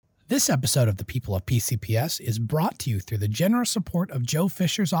This episode of The People of PCPS is brought to you through the generous support of Joe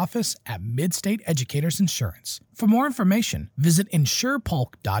Fisher's office at Midstate Educators Insurance. For more information, visit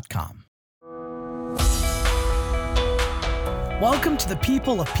insurepolk.com. Welcome to The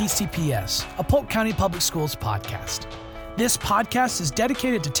People of PCPS, a Polk County Public Schools podcast. This podcast is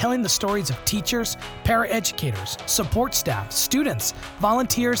dedicated to telling the stories of teachers, paraeducators, support staff, students,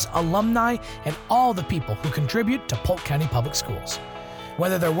 volunteers, alumni, and all the people who contribute to Polk County Public Schools.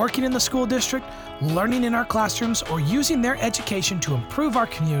 Whether they're working in the school district, learning in our classrooms, or using their education to improve our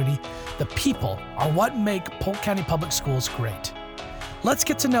community, the people are what make Polk County Public Schools great. Let's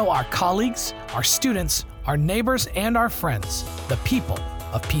get to know our colleagues, our students, our neighbors, and our friends, the people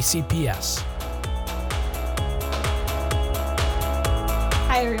of PCPS.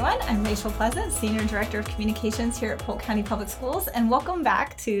 Hi everyone, I'm Rachel Pleasant, Senior Director of Communications here at Polk County Public Schools, and welcome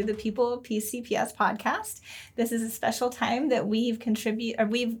back to the People of PCPS podcast. This is a special time that we've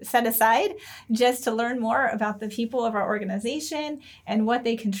set aside just to learn more about the people of our organization and what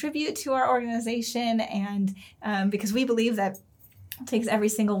they contribute to our organization, and because we believe that it takes every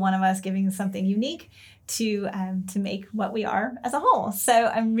single one of us giving something unique to make what we are as a whole. So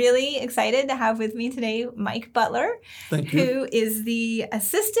I'm really excited to have with me today Mike Butler, who is the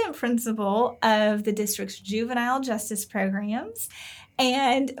assistant principal of the district's juvenile justice programs.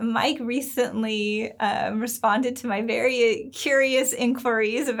 And Mike recently responded to my very curious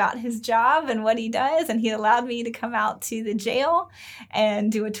inquiries about his job and what he does, and he allowed me to come out to the jail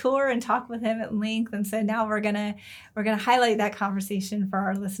and do a tour and talk with him at length. And so now we're gonna highlight that conversation for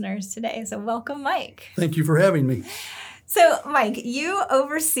our listeners today. So welcome, Mike. Thank you for having me. So, Mike, you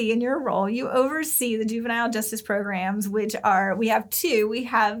oversee the juvenile justice programs, which we have two. We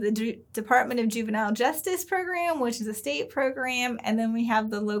have the Department of Juvenile Justice program, which is a state program, and then we have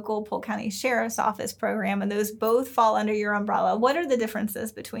the local Polk County Sheriff's Office program, and those both fall under your umbrella. What are the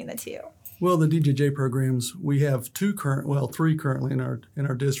differences between the two? Well, the DJJ programs, we have three currently in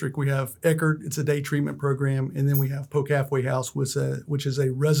our district. We have Eckerd, it's a day treatment program, and then we have Polk Halfway House, which is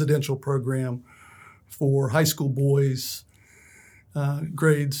a residential program for high school boys,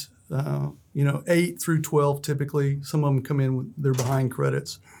 grades 8 through 12 typically. Some of them come in with their behind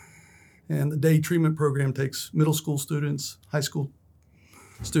credits. And the day treatment program takes middle school students, high school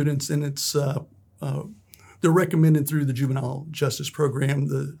students, and it's they're recommended through the juvenile justice program.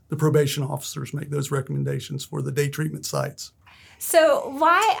 The probation officers make those recommendations for the day treatment sites. So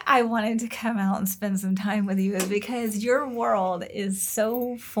why I wanted to come out and spend some time with you is because your world is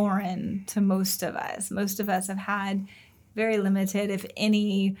so foreign to most of us. Most of us have had very limited, if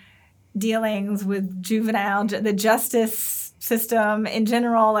any, dealings with the justice system in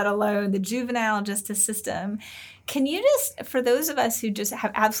general, let alone the juvenile justice system. Can you just, for those of us who just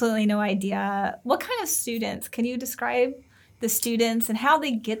have absolutely no idea, what kind of students, can you describe the students and how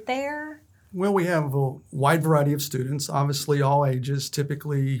they get there? Well, we have a wide variety of students, obviously all ages,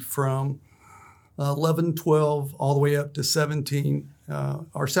 typically from 11, 12, all the way up to 17.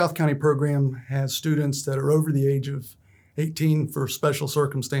 Our South County program has students that are over the age of 18 for special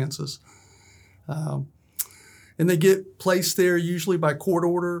circumstances. And they get placed there usually by court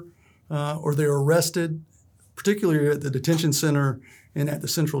order or they're arrested, particularly at the detention center and at the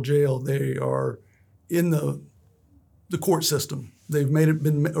central jail. They are in the court system. They've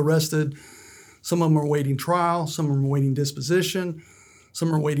been arrested. Some of them are waiting trial, some of them are waiting disposition,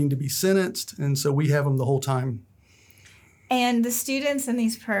 some are waiting to be sentenced, and so we have them the whole time. And the students in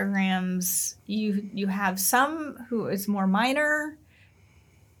these programs, you have some who is more minor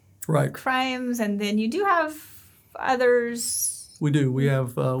crimes, and then you do have others. We do. We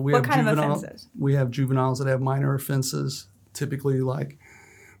have what kind of offenses? We have juveniles that have minor offenses, typically like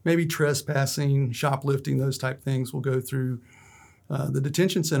maybe trespassing, shoplifting, those type things will go through the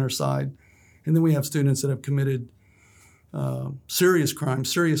detention center side. And then we have students that have committed serious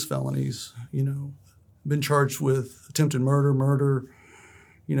crimes, serious felonies, been charged with attempted murder,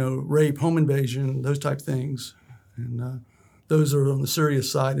 rape, home invasion, those type things. And those are on the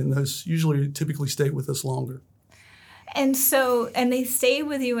serious side, and those typically stay with us longer. And they stay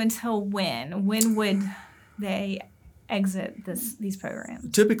with you until when? When would they exit these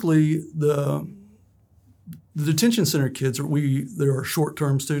programs? Typically, the detention center kids, there are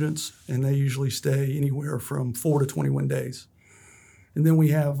short-term students, and they usually stay anywhere from 4 to 21 days. And then we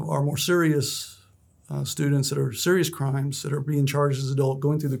have our more serious students that are serious crimes that are being charged as adults,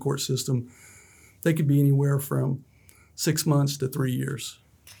 going through the court system. They could be anywhere from 6 months to 3 years.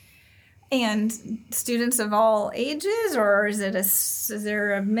 And students of all ages, or is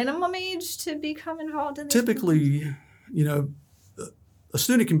there a minimum age to become involved in this? Typically, a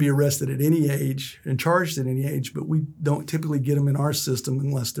student can be arrested at any age and charged at any age, but we don't typically get them in our system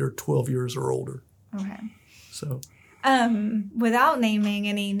unless they're 12 years or older. Okay. So, without naming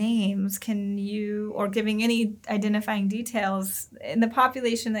any names, can you, or giving any identifying details in the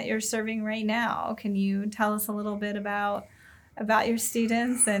population that you're serving right now, can you tell us a little bit about your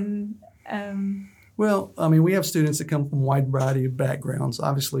students and? Well, I mean, we have students that come from a wide variety of backgrounds.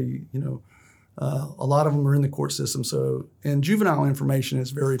 Obviously, a lot of them are in the court system. And juvenile information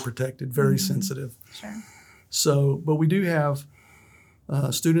is very protected, very sensitive. Sure. So, but we do have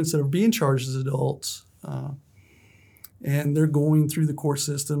students that are being charged as adults, and they're going through the court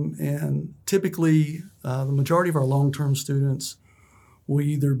system. And typically, the majority of our long-term students will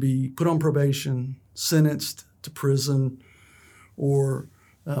either be put on probation, sentenced to prison, or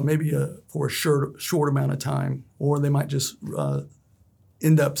maybe for a short amount of time, or they might just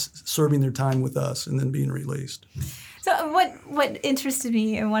end up serving their time with us and then being released. So what interested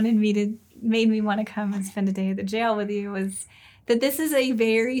me and made me want to come and spend a day at the jail with you was that this is a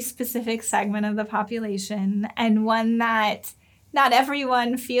very specific segment of the population and one that not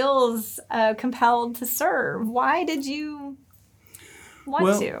everyone feels compelled to serve. Why did you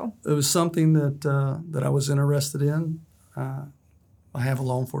want to? It was something that I was interested in. I have a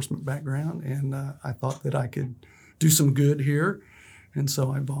law enforcement background, and I thought that I could do some good here. And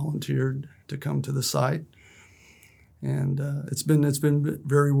so I volunteered to come to the site, and it's been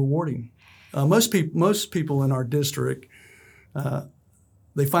very rewarding. Most people in our district,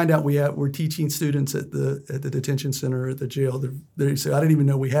 they find out we're teaching students at the detention center at the jail. They say, "I didn't even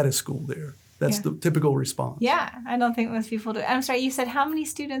know we had a school there." That's the typical response. Yeah, I don't think most people do. I'm sorry, you said how many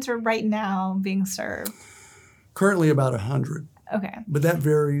students are right now being served? Currently, about 100. Okay. But that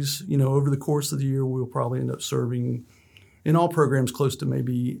varies. Over the course of the year, we'll probably end up serving, in all programs, close to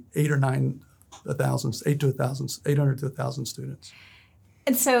maybe 800 to 1,000 students.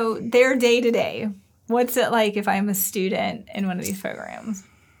 And so their day-to-day, what's it like if I'm a student in one of these programs?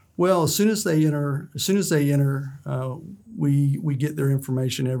 Well, as soon as they enter, we get their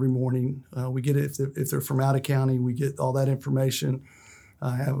information every morning. We get it if they're from out of county. We get all that information.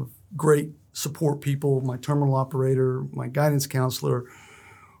 I have great support people, my terminal operator, my guidance counselor,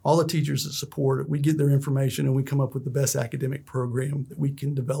 all the teachers that support it. We get their information and we come up with the best academic program that we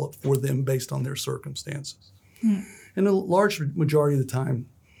can develop for them based on their circumstances. And a large majority of the time,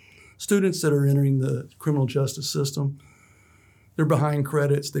 students that are entering the criminal justice system, they're behind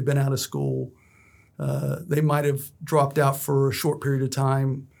credits, they've been out of school, they might have dropped out for a short period of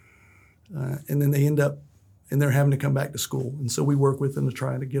time, and then they end up and they're having to come back to school. And so we work with them to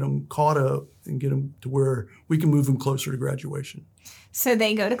try to get them caught up and get them to where we can move them closer to graduation. So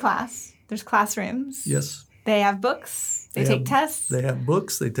they go to class. There's classrooms. Yes. They have books. They take tests. They have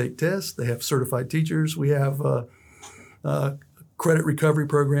books. They take tests. They have certified teachers. We have a credit recovery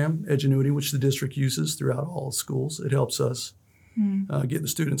program, Edgenuity, which the district uses throughout all schools. It helps us get the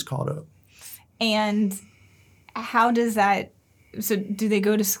students caught up. And how does that... So do they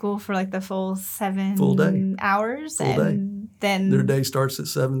go to school for like the full 7 hours? Full day. Then their day starts at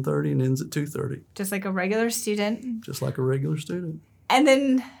 7:30 and ends at 2:30. Just like a regular student? Just like a regular student. And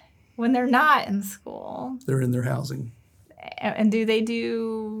then when they're not in school? They're in their housing. And do they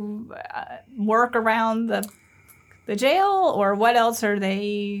do work around the jail, or what else are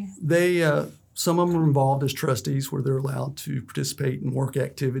they? Some of them are involved as trustees where they're allowed to participate in work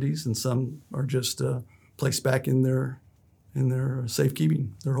activities, and some are just placed back in their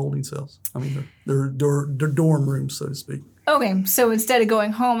safekeeping, their holding cells. I mean, their dorm rooms, so to speak. Okay, so instead of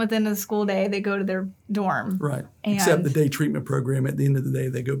going home at the end of the school day, they go to their dorm. Right. Except the day treatment program, at the end of the day,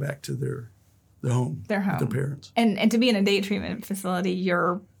 they go back to their home. Their home. With their parents. And to be in a day treatment facility,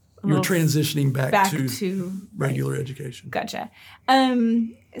 you're transitioning back to regular education. Gotcha.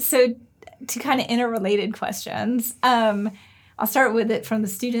 So to kind of interrelated questions, I'll start with it from the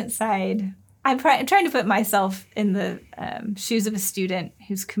student side. I'm trying to put myself in the shoes of a student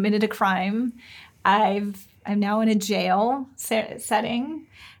who's committed a crime. I'm now in a jail setting,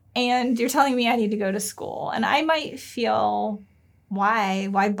 and you're telling me I need to go to school. And I might feel,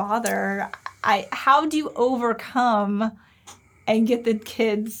 why bother? How do you overcome and get the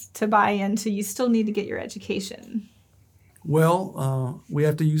kids to buy into you still need to get your education? Well, we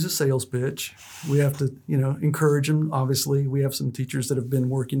have to use a sales pitch. We have to, encourage them. Obviously, we have some teachers that have been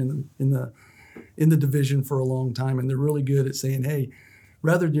working in the division for a long time, and they're really good at saying, "Hey,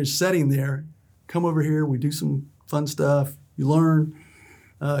 rather than just sitting there, come over here. We do some fun stuff. You learn.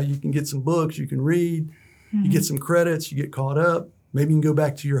 You can get some books. You can read. You get some credits. You get caught up. Maybe you can go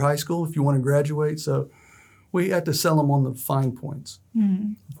back to your high school if you want to graduate." So we have to sell them on the fine points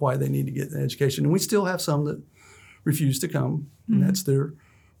of why they need to get an education. And we still have some that refuse to come, and that's their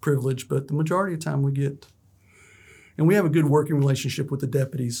privilege. But the majority of the time and we have a good working relationship with the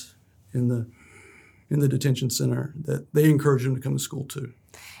deputies in the detention center that they encourage them to come to school too.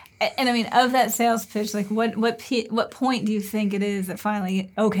 And I mean, of that sales pitch, like what point do you think it is that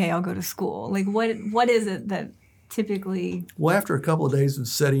finally, okay, I'll go to school? Like what is it that typically? Well, after a couple of days of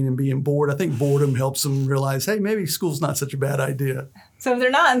sitting and being bored, I think boredom helps them realize, hey, maybe school's not such a bad idea. So if they're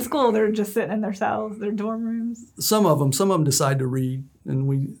not in school, they're just sitting in their cells, their dorm rooms. Some of them decide to read, and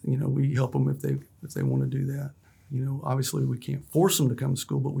we help them if they want to do that. Obviously we can't force them to come to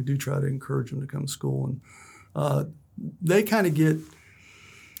school, but we do try to encourage them to come to school, and they kind of get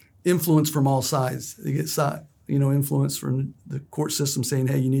influence from all sides. They get influence from the court system saying,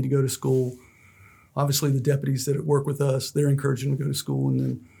 hey, you need to go to school. Obviously, the deputies that work with us, they're encouraging them to go to school.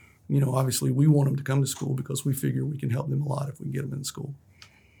 And then, obviously, we want them to come to school because we figure we can help them a lot if we can get them in school.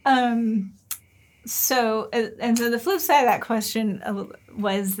 So the flip side of that question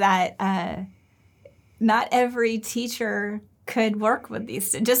was that not every teacher could work with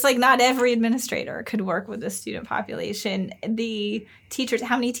these, just like not every administrator could work with the student population. The teachers,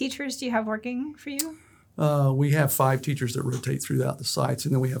 how many teachers do you have working for you? We have 5 teachers that rotate throughout the sites,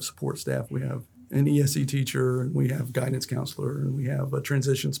 and then we have support staff. We have an ESE teacher, and we have guidance counselor, and we have a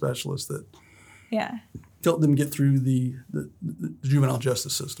transition specialist that help them get through the juvenile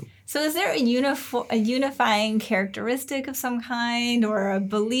justice system. So is there a unifying characteristic of some kind, or a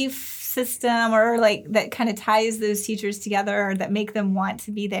belief system, or like that kind of ties those teachers together, or that make them want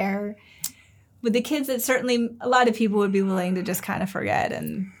to be there with the kids that certainly a lot of people would be willing to just kind of forget?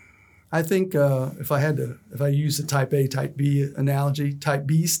 And I think if I use the type A, type B analogy, type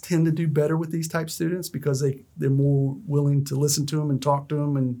Bs tend to do better with these type students because they're more willing to listen to them and talk to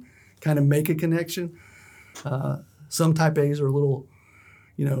them and kind of make a connection. Some type As are a little,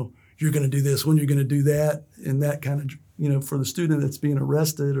 you're going to do this when you're going to do that. And that kind of, for the student that's being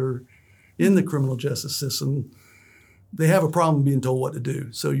arrested or in the criminal justice system, they have a problem being told what to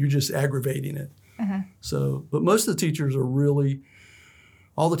do. So you're just aggravating it. So, but most of the teachers are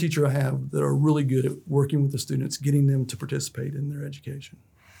all the teachers I have that are really good at working with the students, getting them to participate in their education.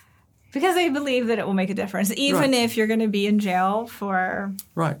 Because they believe that it will make a difference, even if you're going to be in jail for...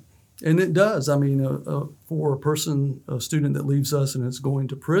 Right. And it does. I mean, for a student that leaves us and is going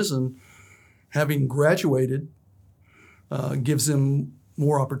to prison, having graduated gives them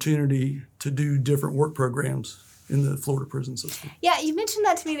more opportunity to do different work programs in the Florida prison system. Yeah, you mentioned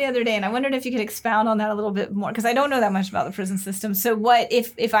that to me the other day, and I wondered if you could expound on that a little bit more, because I don't know that much about the prison system. So what,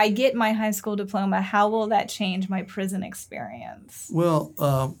 if I get my high school diploma, how will that change my prison experience? Well,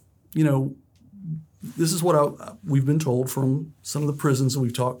 this is what we've been told from some of the prisons that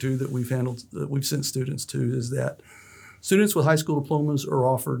we've talked to that we've sent students to, is that students with high school diplomas are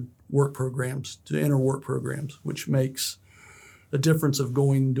offered work programs, to enter work programs, which makes a difference of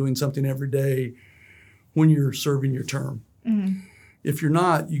doing something every day when you're serving your term. Mm-hmm. If you're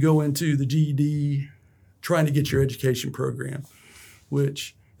not, you go into the GED trying to get your education program,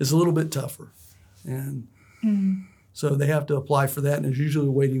 which is a little bit tougher. And so they have to apply for that, and there's usually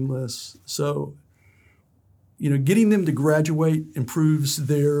a waiting list. So, getting them to graduate improves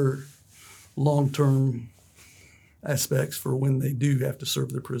their long-term aspects for when they do have to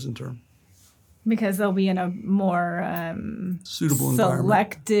serve their prison term. Because they'll be in a more suitable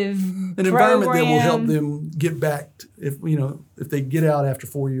selective environment. An environment that will help them get back. If they get out after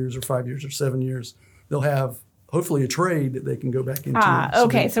 4 years or 5 years or 7 years, they'll have hopefully a trade that they can go back into.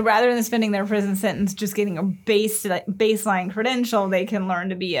 Okay. So rather than spending their prison sentence just getting a baseline credential, they can learn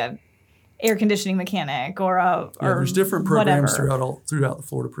to be a air conditioning mechanic there's different programs throughout the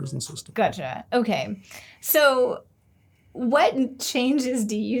Florida prison system. Gotcha. Okay. So what changes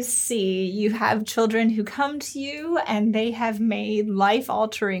do you see? You have children who come to you and they have made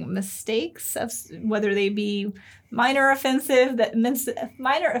life-altering mistakes, whether they be minor offenses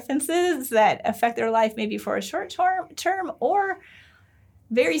that affect their life maybe for a short term, or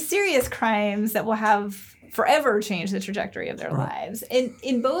very serious crimes that will have forever changed the trajectory of their lives.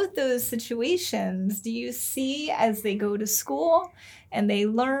 In both those situations, do you see, as they go to school and they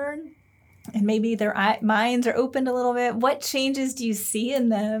learn, and maybe their minds are opened a little bit, what changes do you see in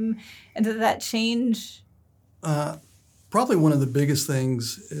them? And does that change? Probably one of the biggest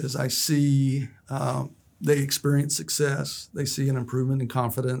things is I see they experience success. They see an improvement in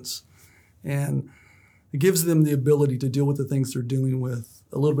confidence. And it gives them the ability to deal with the things they're dealing with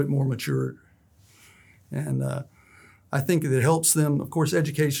a little bit more mature. And I think that it helps them. Of course,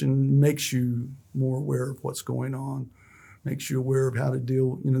 education makes you more aware of what's going on, makes you aware of how to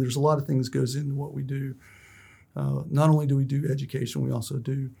deal. There's a lot of things that goes into what we do. Not only do we do education, we also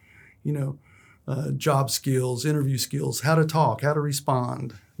do, job skills, interview skills, how to talk, how to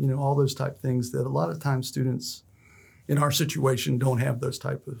respond, all those type of things that a lot of times students in our situation don't have those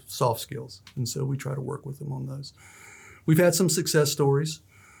type of soft skills. And so we try to work with them on those. We've had some success stories.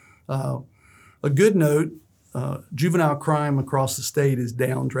 A good note, juvenile crime across the state is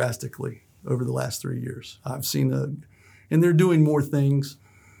down drastically over the last 3 years. I've seen and they're doing more things.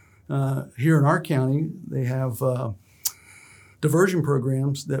 Here in our county, they have diversion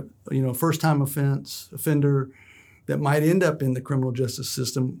programs that, first-time offender that might end up in the criminal justice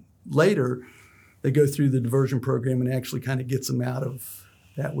system later. They go through the diversion program and actually kind of gets them out of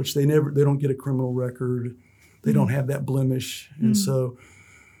that, which they don't get a criminal record. They don't have that blemish. And so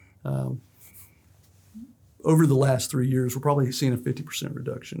over the last 3 years, we're probably seeing a 50%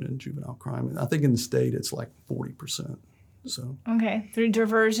 reduction in juvenile crime. And I think in the state, it's like 40%. So okay, through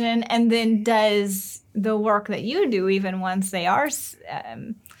diversion. And then does the work that you do, even once they are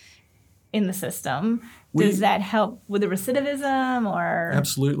in the system, does that help with the recidivism or?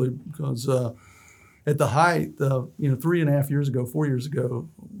 Absolutely, because at the height, 3.5 years ago, 4 years ago,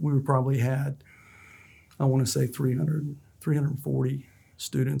 we probably had, I want to say 340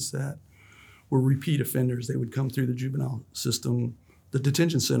 students that were repeat offenders. They would come through the juvenile system, the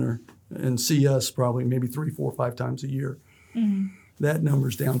detention center, and see us probably maybe 3, 4, 5 times a year. Mm-hmm. That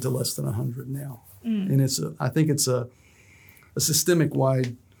number's down to less than 100 now. Mm. And I think it's a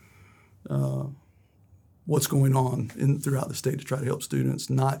systemic-wide what's going on throughout the state to try to help students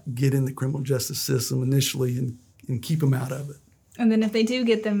not get in the criminal justice system initially and keep them out of it. And then if they do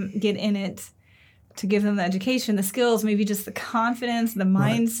get in it, to give them the education, the skills, maybe just the confidence, the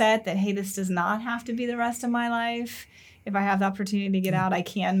mindset that, hey, this does not have to be the rest of my life. If I have the opportunity to get out, I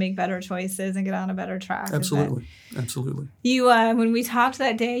can make better choices and get on a better track. Absolutely. You, when we talked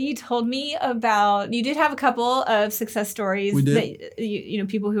that day, you told me about, you did have a couple of success stories. We did. That,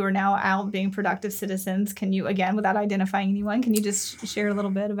 people who are now out being productive citizens. Can you, again, without identifying anyone, can you just share a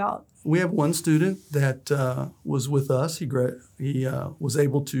little bit about? We have one student that was with us. He was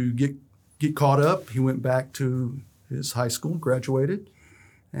able to get caught up. He went back to his high school, graduated,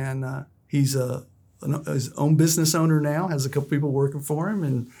 and he's his own business owner now, has a couple people working for him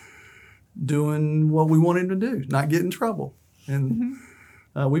and doing what we want him to do, not get in trouble. And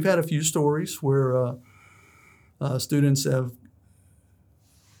we've had a few stories where students have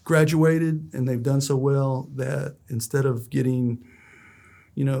graduated and they've done so well that instead of getting,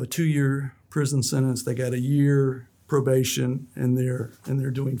 a 2-year prison sentence, they got a year probation and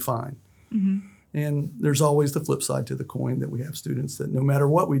they're doing fine. Mm-hmm. And there's always the flip side to the coin that we have students that no matter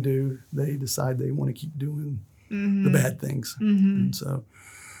what we do, they decide they want to keep doing the bad things. Mm-hmm. And so,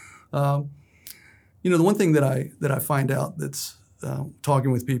 the one thing that I find out that's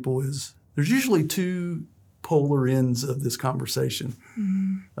talking with people is there's usually two polar ends of this conversation.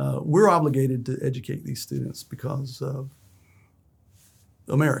 Mm-hmm. We're obligated to educate these students because of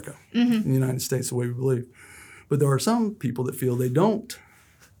America, in the United States, the way we believe. But there are some people that feel they don't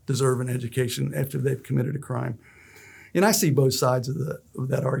deserve an education after they've committed a crime. And I see both sides of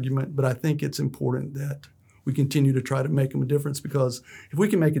that argument, but I think it's important that we continue to try to make them a difference, because if we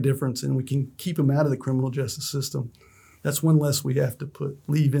can make a difference and we can keep them out of the criminal justice system, that's one less we have to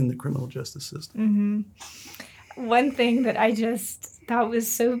leave in the criminal justice system. Mm-hmm. One thing that I just thought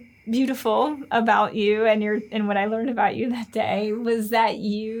was so beautiful about you and what I learned about you that day was that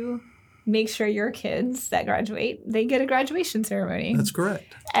you make sure your kids that graduate, they get a graduation ceremony. That's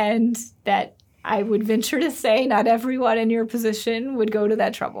correct. And that I would venture to say not everyone in your position would go to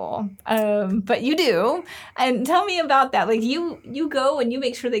that trouble. But you do. And tell me about that. Like you go and you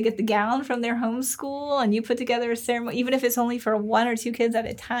make sure they get the gown from their home school and you put together a ceremony, even if it's only for 1 or 2 kids at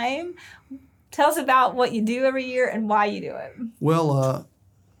a time. Tell us about what you do every year and why you do it. Well,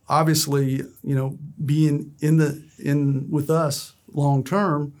 obviously, being in with us long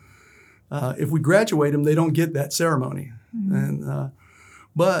term, if we graduate them, they don't get that ceremony. Mm-hmm.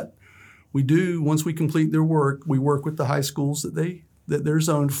 But we do, once we complete their work, we work with the high schools that they're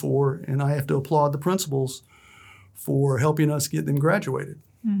zoned for, and I have to applaud the principals for helping us get them graduated,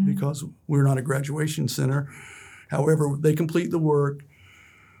 because we're not a graduation center. However, they complete the work.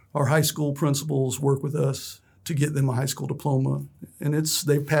 Our high school principals work with us to get them a high school diploma, and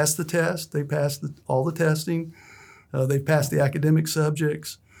they've passed the test, they passed all the testing, they've passed the academic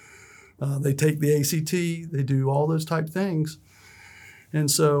subjects. They take the ACT, they do all those type things. And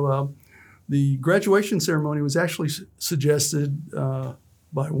so the graduation ceremony was actually suggested by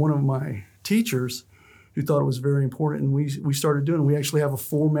one of my teachers who thought it was very important, and we started doing it. We actually have a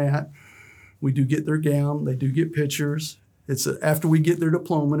format. We do get their gown, they do get pictures. It's after we get their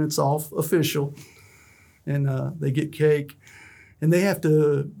diploma, it's all official, and they get cake. and they have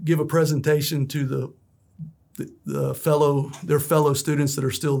to give a presentation to their fellow students that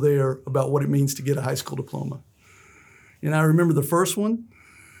are still there about what it means to get a high school diploma. And I remember the first one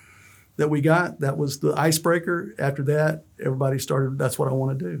that we got, that was the icebreaker. After that, everybody started, that's what I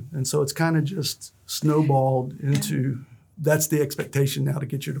want to do. And so it's kind of just snowballed into, that's the expectation now to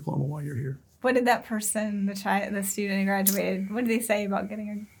get your diploma while you're here. What did that person, the student who graduated, what did they say about getting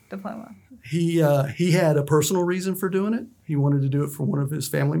a diploma? He had a personal reason for doing it. He wanted to do it for one of his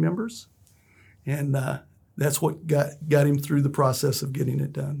family members. And that's what got him through the process of getting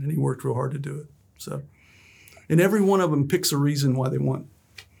it done. And he worked real hard to do it. So, and every one of them picks a reason why they want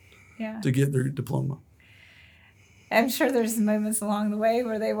to get their diploma. I'm sure there's moments along the way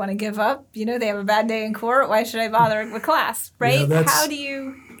where they want to give up. You know, they have a bad day in court. Why should I bother with class, right? Yeah,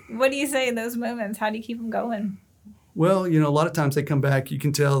 what do you say in those moments? How do you keep them going? Well, you know, a lot of times they come back, you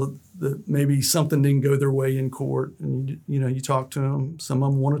can tell that maybe something didn't go their way in court. And, you talk to them. Some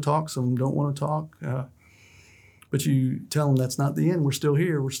of them want to talk, some of them don't want to talk. But you tell them that's not the end. We're still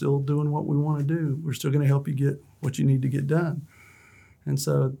here. We're still doing what we want to do. We're still going to help you get what you need to get done. And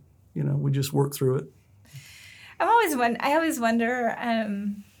so, we just work through it. I always wonder,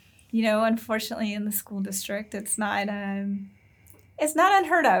 unfortunately in the school district, it's not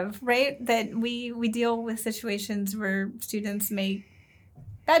unheard of, right? That we deal with situations where students make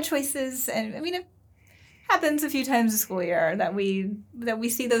bad choices. And I mean, it happens a few times a school year that we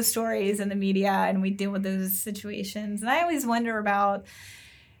see those stories in the media and we deal with those situations. And I always wonder about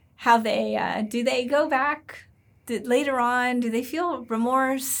how they, do they go back later on? Do they feel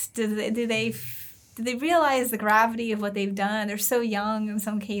remorse? Do they realize the gravity of what they've done? They're so young in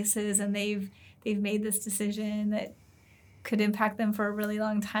some cases, and they've made this decision that could impact them for a really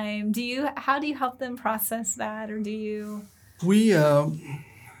long time. How do you help them process that, or do you?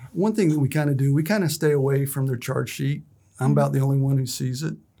 One thing that we kind of do, we kind of stay away from their charge sheet. I'm about the only one who sees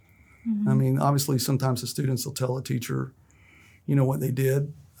it. Mm-hmm. I mean, obviously, sometimes the students will tell a teacher, what they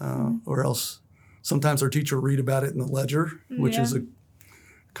did, or else sometimes our teacher will read about it in the ledger, which is a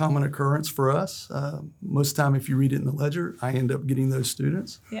common occurrence for us. Most of the time, if you read it in the ledger, I end up getting those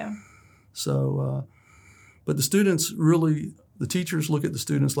students. Yeah. So, but the teachers look at the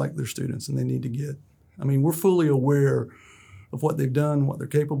students like they're students, and they need to get. I mean, we're fully aware of what they've done, what they're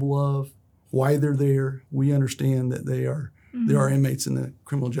capable of, why they're there. We understand that they are inmates in the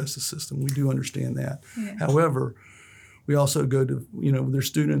criminal justice system. We do understand that. Yeah. However, we also go to their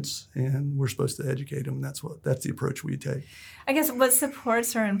students, and we're supposed to educate them. And that's the approach we take. I guess what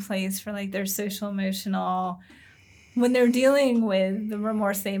supports are in place for their social emotional, when they're dealing with the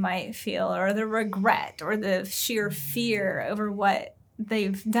remorse they might feel, or the regret, or the sheer fear over what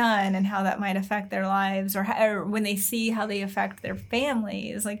they've done and how that might affect their lives, or when they see how they affect their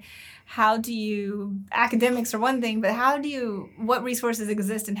families. How do you, academics are one thing, but what resources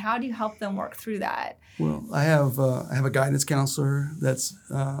exist, and how do you help them work through that? Well, I have a guidance counselor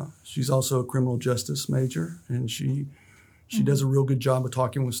she's also a criminal justice major, and she does a real good job of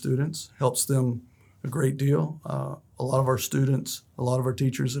talking with students, helps them a great deal. A lot of our students, a lot of our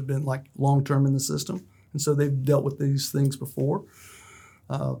teachers have been long-term in the system, and so they've dealt with these things before.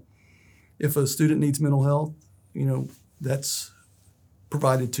 If a student needs mental health, that's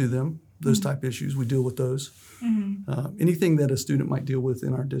provided to them. Those type issues, we deal with those. Mm-hmm. Anything that a student might deal with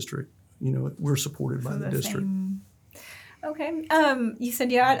in our district, we're supported by the district. Okay. You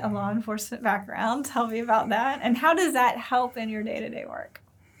said you had a law enforcement background. Tell me about that. And how does that help in your day-to-day work?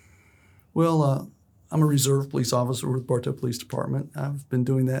 Well, I'm a reserve police officer with Bartow Police Department. I've been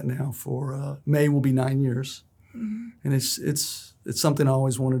doing that now for May will be 9 years. Mm-hmm. And it's something I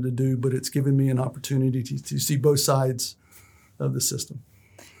always wanted to do, but it's given me an opportunity to see both sides of the system.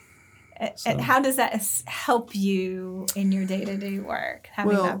 So, how does that help you in your day-to-day work,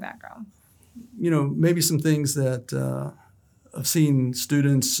 having that background? Maybe some things that I've seen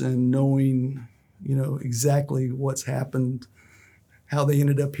students and knowing, exactly what's happened, how they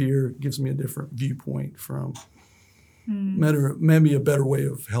ended up here, gives me a different viewpoint from maybe a better way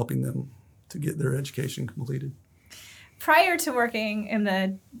of helping them to get their education completed. Prior to working in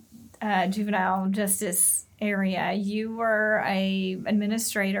the juvenile justice area, you were an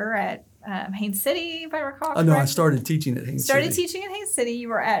administrator at Haines City, if I recall correctly. No, I started teaching at Haines City. Teaching at Haines City. You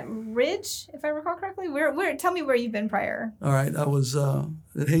were at Ridge, if I recall correctly. Where? Tell me where you've been prior. All right. I was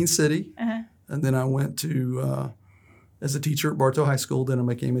at Haines City, and then I went to as a teacher at Bartow High School. Then I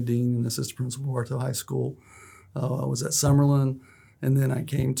became a dean and assistant principal at Bartow High School. I was at Summerlin, and then I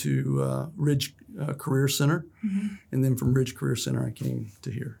came to Ridge Career Center, and then from Ridge Career Center I came to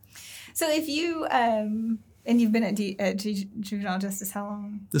here. So if you And you've been at juvenile justice how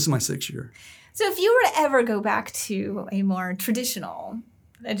long? This is my 6th year. So if you were to ever go back to a more traditional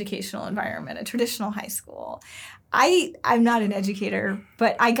educational environment, a traditional high school, I'm not an educator,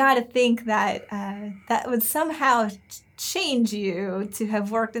 but I got to think that that would somehow change you to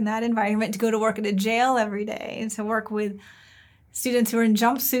have worked in that environment, to go to work at a jail every day, to work with students who are in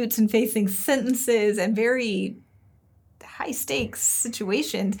jumpsuits and facing sentences and very high stakes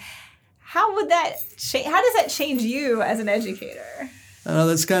situations. How would that how does that change you as an educator?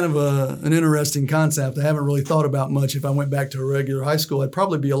 That's kind of an interesting concept. I haven't really thought about much. If I went back to a regular high school, I'd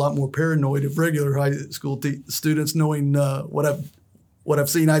probably be a lot more paranoid of regular high school students knowing what I've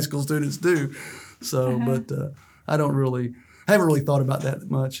seen high school students do. So, but I haven't really thought about that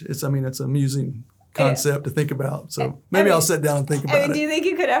much. It's an amusing concept to think about. So maybe I'll sit down and think about it. Do you think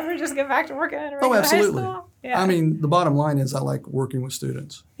you could ever just go back to working at a regular high school? Yeah. The bottom line is I like working with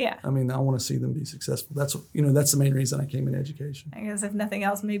students. Yeah. I want to see them be successful. That's the main reason I came in education. I guess if nothing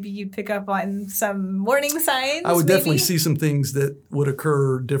else, maybe you'd pick up on some warning signs. I would definitely see some things that would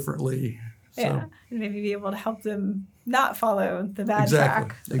occur differently. So. Yeah. And maybe be able to help them not follow the bad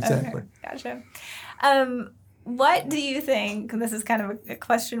track. Exactly. Okay. Gotcha. What do you think, and this is kind of a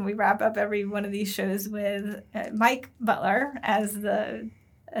question we wrap up every one of these shows with, Mike Butler as the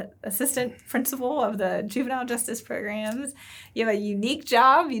assistant principal of the juvenile justice programs. You have a unique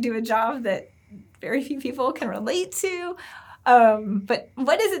job. You do a job that very few people can relate to. But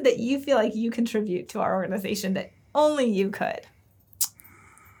what is it that you feel like you contribute to our organization that only you could?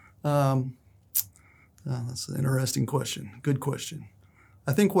 That's an interesting question. Good question.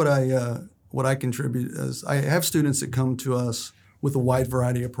 I think what I contribute is I have students that come to us with a wide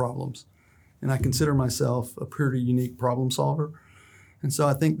variety of problems, and I consider myself a pretty unique problem solver. And so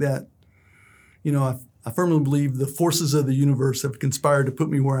I think that, I firmly believe the forces of the universe have conspired to put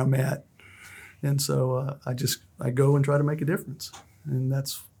me where I'm at. And so I go and try to make a difference. And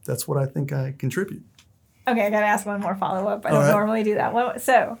that's what I think I contribute. Okay, I got to ask one more follow-up. I don't normally do that.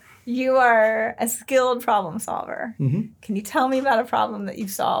 So you are a skilled problem solver. Mm-hmm. Can you tell me about a problem that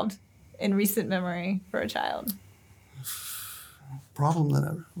you've solved in recent memory for a child? Problem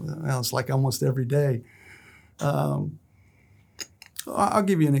that it's like almost every day. I'll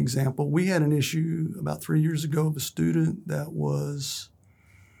give you an example. We had an issue about 3 years ago of a student that was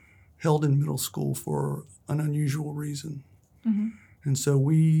held in middle school for an unusual reason. Mm-hmm. And so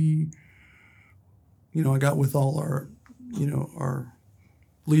I got with all our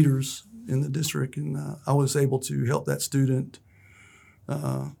leaders in the district, and I was able to help that student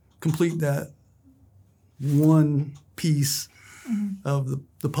complete that one piece of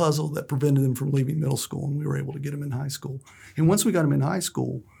the puzzle that prevented them from leaving middle school, and we were able to get them in high school. And once we got them in high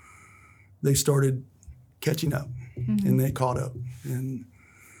school, they started catching up, and they caught up, and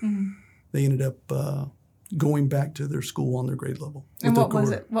they ended up going back to their school on their grade level. And what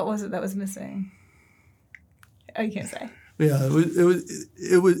was it? What was it that was missing? Oh, you can't say. Yeah,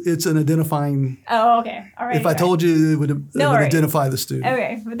 it's an identifying. Oh, okay. All right. If I told you, it would identify the student.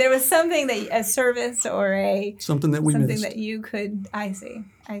 Okay, but there was something a service or something that we missed. Something that you could. I see.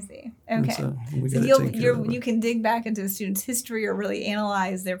 Okay. So you can dig back into a student's history or really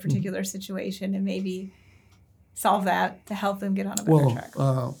analyze their particular situation and maybe solve that to help them get on a better track.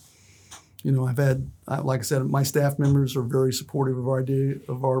 I've had, like I said, my staff members are very supportive of our idea.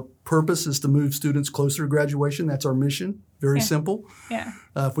 Of our purpose is to move students closer to graduation. That's our mission. Very simple. Yeah.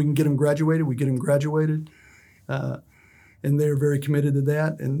 If we can get them graduated, we get them graduated. And they're very committed to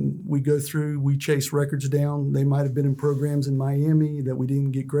that. And we chase records down. They might have been in programs in Miami that we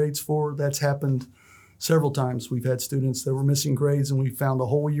didn't get grades for. That's happened several times. We've had students that were missing grades, and we found a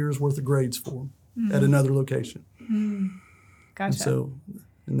whole year's worth of grades for them at another location. Gotcha.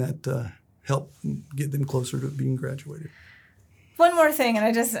 And that help get them closer to being graduated. One more thing, and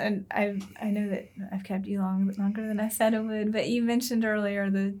I know that I've kept you longer than I said I would, but you mentioned earlier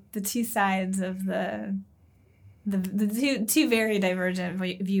the two sides of the two very divergent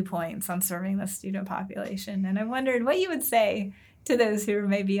viewpoints on serving the student population, and I wondered what you would say to those who are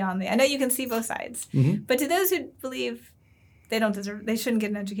maybe on I know you can see both sides, but to those who believe they shouldn't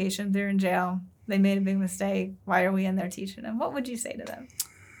get an education, they're in jail, they made a big mistake, why are we in there teaching them? What would you say to them?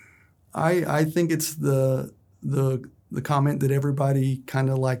 I think it's the comment that everybody kind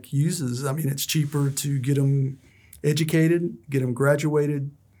of uses. It's cheaper to get them educated, get them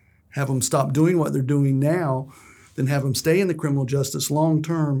graduated, have them stop doing what they're doing now, than have them stay in the criminal justice long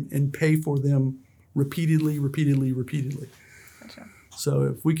term and pay for them repeatedly. Gotcha. So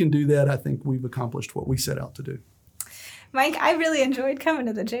if we can do that, I think we've accomplished what we set out to do. Mike, I really enjoyed coming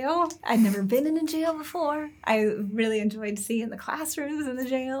to the jail. I'd never been in a jail before. I really enjoyed seeing the classrooms in the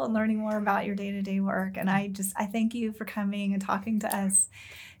jail and learning more about your day-to-day work. And I thank you for coming and talking to us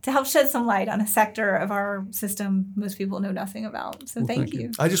to help shed some light on a sector of our system most people know nothing about. So thank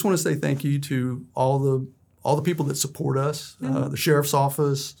you. I just want to say thank you to all the people that support us, the sheriff's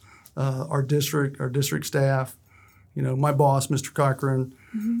office, our district staff, my boss, Mr. Cochran.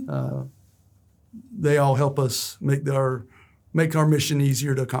 They all help us make our mission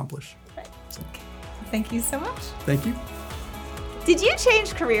easier to accomplish. Right. Okay. Thank you so much. Thank you. Did you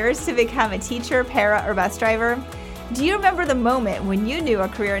change careers to become a teacher, para, or bus driver? Do you remember the moment when you knew a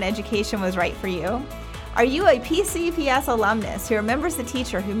career in education was right for you? Are you a PCPS alumnus who remembers the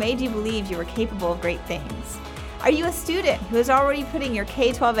teacher who made you believe you were capable of great things? Are you a student who is already putting your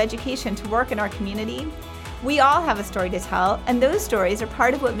K-12 education to work in our community? We all have a story to tell, and those stories are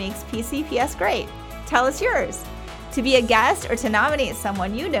part of what makes PCPS great. Tell us yours. To be a guest or to nominate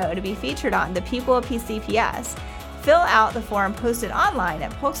someone you know to be featured on The People of PCPS, fill out the form posted online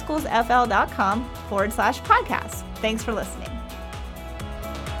at polkschoolsfl.com/podcast. Thanks for listening.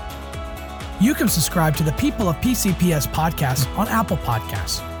 You can subscribe to the People of PCPS podcast on Apple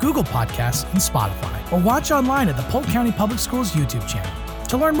Podcasts, Google Podcasts, and Spotify, or watch online at the Polk County Public Schools YouTube channel.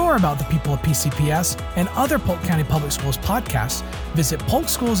 To learn more about the People of PCPS and other Polk County Public Schools podcasts, visit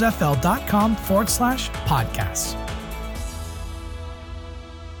polkschoolsfl.com/podcasts.